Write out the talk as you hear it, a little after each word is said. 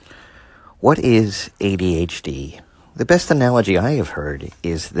What is ADHD? The best analogy I have heard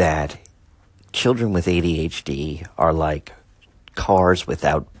is that children with ADHD are like cars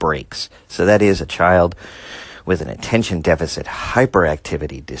without brakes. So that is, a child with an attention deficit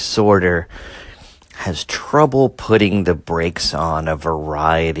hyperactivity disorder has trouble putting the brakes on a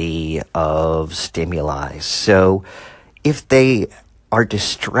variety of stimuli. So if they are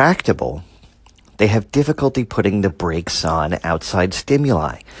distractible, they have difficulty putting the brakes on outside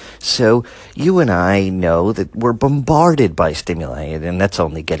stimuli. So you and I know that we're bombarded by stimuli, and that's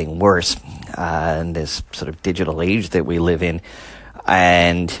only getting worse in this sort of digital age that we live in.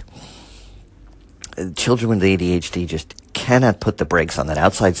 And children with ADHD just cannot put the brakes on that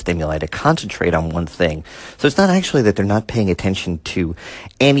outside stimuli to concentrate on one thing. So it's not actually that they're not paying attention to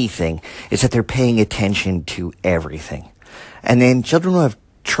anything, it's that they're paying attention to everything. And then children who have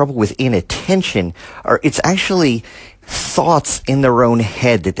trouble with inattention, or it's actually thoughts in their own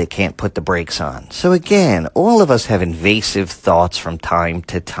head that they can't put the brakes on. So again, all of us have invasive thoughts from time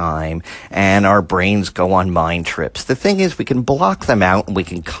to time, and our brains go on mind trips. The thing is, we can block them out and we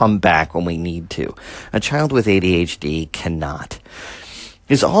can come back when we need to. A child with ADHD cannot.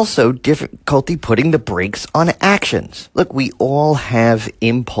 There's also difficulty putting the brakes on actions. Look, we all have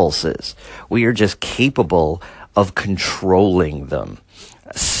impulses. We are just capable of controlling them.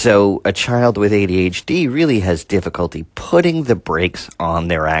 So a child with ADHD really has difficulty putting the brakes on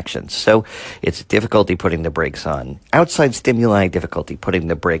their actions. So it's difficulty putting the brakes on outside stimuli, difficulty putting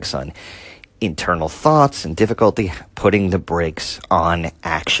the brakes on internal thoughts, and difficulty putting the brakes on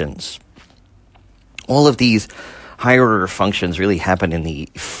actions. All of these higher order functions really happen in the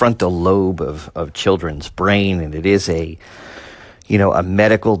frontal lobe of children's brain, and it is a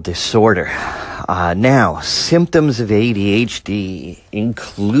medical disorder. Now, symptoms of ADHD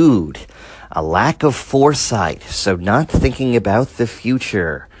include a lack of foresight, so not thinking about the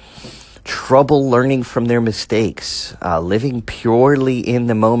future, trouble learning from their mistakes, living purely in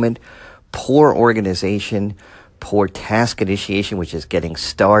the moment, poor organization, poor task initiation, which is getting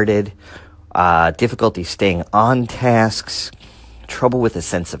started, difficulty staying on tasks, trouble with a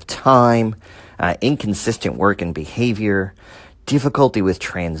sense of time, inconsistent work and behavior, difficulty with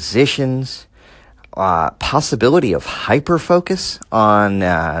transitions, possibility of hyperfocus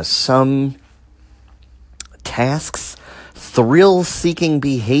on some tasks, thrill-seeking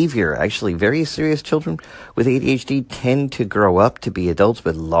behavior. Actually, very serious children with ADHD tend to grow up to be adults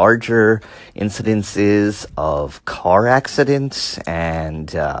with larger incidences of car accidents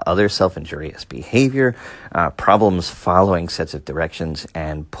and other self-injurious behavior, problems following sets of directions,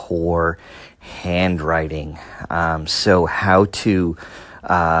 and poor handwriting. So how to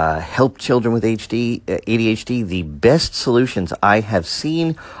help children with ADHD, the best solutions I have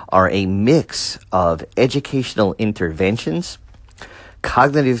seen are a mix of educational interventions,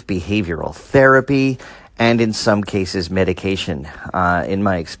 cognitive behavioral therapy, and in some cases medication. In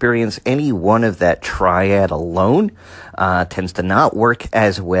my experience, any one of that triad alone tends to not work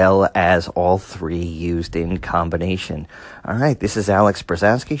as well as all three used in combination. All right, this is Alex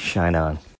Brzezowski. Shine on.